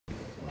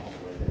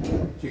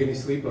you get any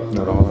sleep on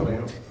Not all of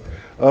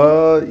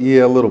it.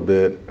 Yeah, a little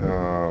bit.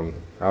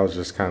 I was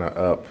just kind of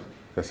up.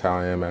 That's how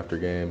I am after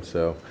games.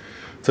 So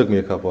it took me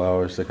a couple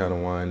hours to kind of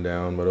wind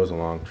down, but it was a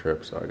long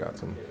trip, so I got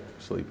some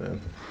sleep in.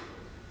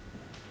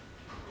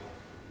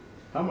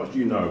 How much do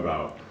you know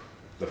about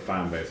the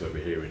fan base over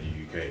here in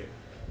the UK?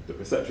 The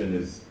perception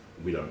is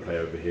we don't play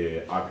over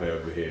here. I play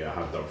over here. I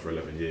have done for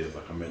 11 years,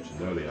 like I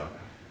mentioned earlier.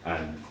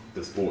 And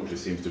the sport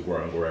just seems to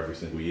grow and grow every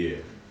single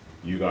year.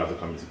 You guys are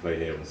coming to play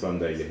here on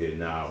Sunday. You're here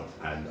now,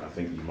 and I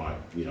think you might,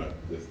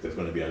 there's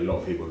going to be a lot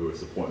of people who are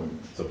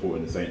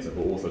supporting the Saints,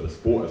 but also the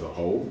sport as a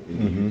whole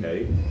in the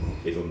UK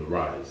is on the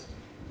rise.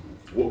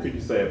 What could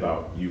you say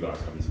about you guys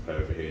coming to play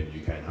over here in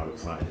the UK, and how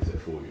exciting is it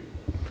for you?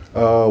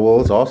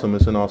 Well, it's awesome.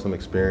 It's an awesome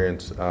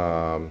experience.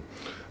 I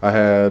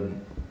had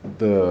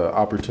the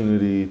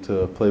opportunity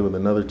to play with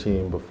another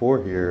team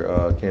before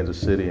here,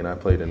 Kansas City, and I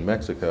played in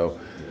Mexico.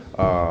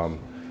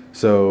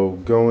 So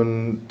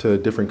going to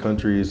different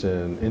countries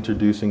and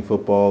introducing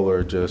football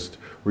or just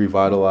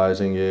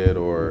revitalizing it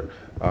or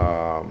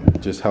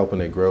just helping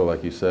it grow,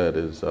 like you said,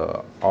 is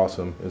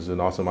awesome. Is an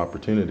awesome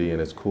opportunity,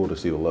 and it's cool to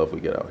see the love we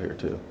get out here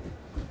too.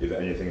 Is there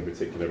anything in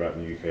particular about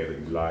the UK that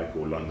you like,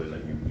 or London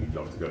that you'd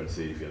love to go and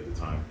see if you had the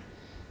time?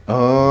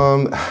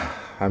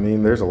 I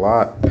mean, there's a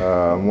lot.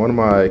 One of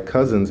my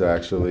cousins,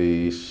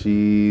 actually,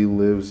 she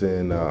lives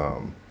in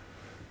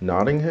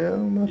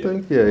Nottingham, I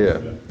think. Yeah.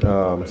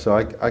 So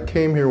I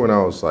came here when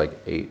I was like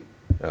 8.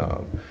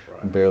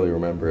 Barely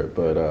remember it,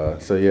 but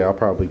so yeah, I'll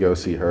probably go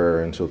see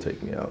her, and she'll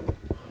take me out.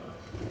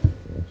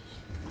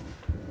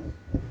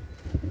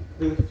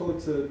 Are you looking forward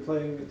to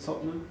playing at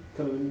Tottenham,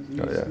 kind of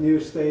a new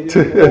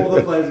stadium? All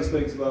the players I've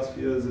spoken to the last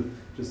few years have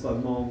just like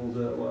marveled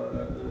at what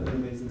an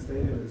amazing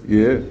stadium is.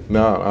 Yeah,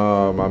 no,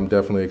 I'm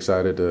definitely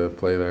excited to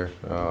play there.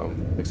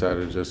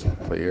 Excited to just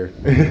play here.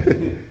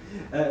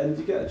 And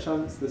you get a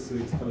chance this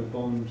week to kind of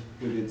bond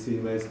with your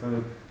teammates, kind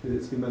of,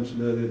 it's been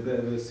mentioned earlier, a bit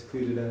of a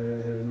secluded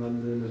area here in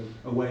London and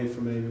away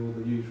from maybe all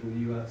the usual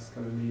US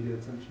kind of media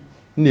attention?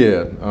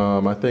 Yeah,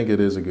 I think it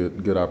is a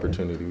good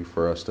opportunity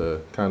for us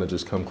to kind of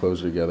just come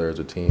closer together as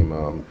a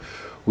team.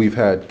 We've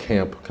had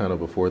camp kind of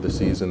before the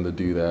season to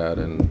do that,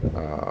 and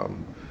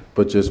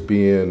but just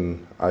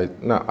being,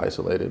 not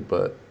isolated,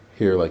 but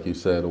here, like you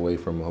said, away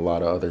from a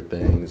lot of other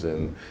things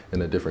and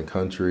in a different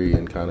country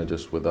and kind of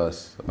just with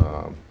us,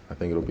 I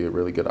think it'll be a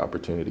really good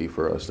opportunity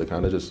for us to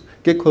kind of just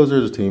get closer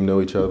as a team,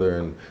 know each other,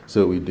 and see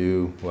what we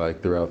do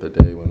like throughout the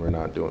day when we're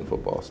not doing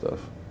football stuff.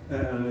 I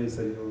know you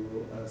said you'll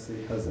see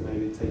your cousin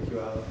maybe take you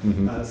out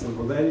at some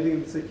point. But anything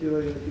in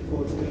particular you're looking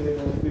forward to doing,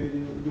 or food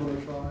you want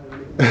to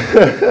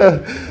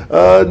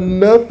try?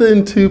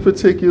 Nothing too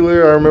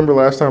particular. I remember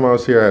last time I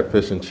was here I had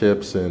fish and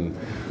chips, and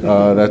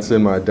that's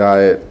in my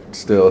diet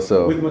still.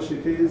 So with mushy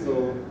peas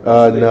or?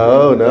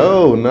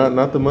 No,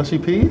 not the mushy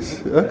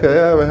peas. Okay,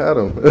 I haven't had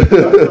them.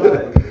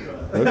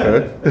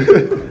 Okay.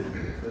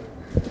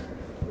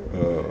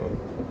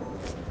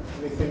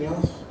 Anything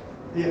else?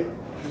 Yeah,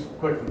 just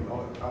quickly,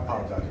 I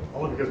apologize.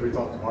 Only because we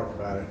talked to Mark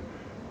about it,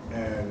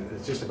 and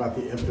it's just about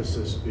the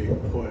emphasis being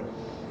put.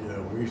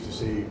 We used to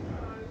see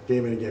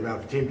game in and game out.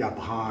 If the team got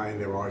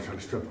behind, they were always trying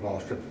to strip the ball,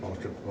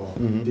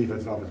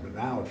 defense and offense. But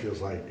now it feels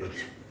like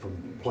it's from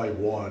play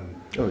one.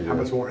 Oh, yeah. How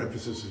much more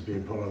emphasis is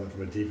being put on it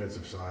from a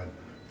defensive side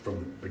from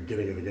the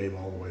beginning of the game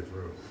all the way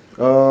through?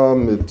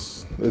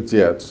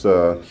 It's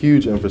a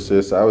huge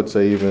emphasis. I would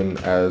say even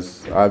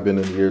as I've been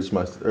in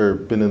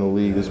been in the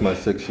league, this is my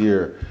 6th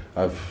year,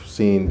 I've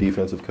seen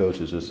defensive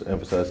coaches just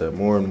emphasize that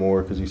more and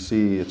more because you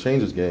see it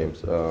changes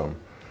games.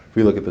 If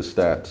you look at the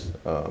stats,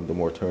 the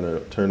more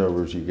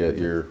turnovers you get,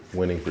 your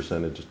winning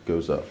percentage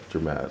goes up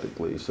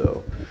dramatically.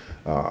 So,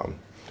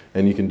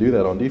 and you can do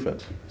that on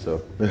defense.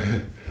 So,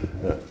 yeah.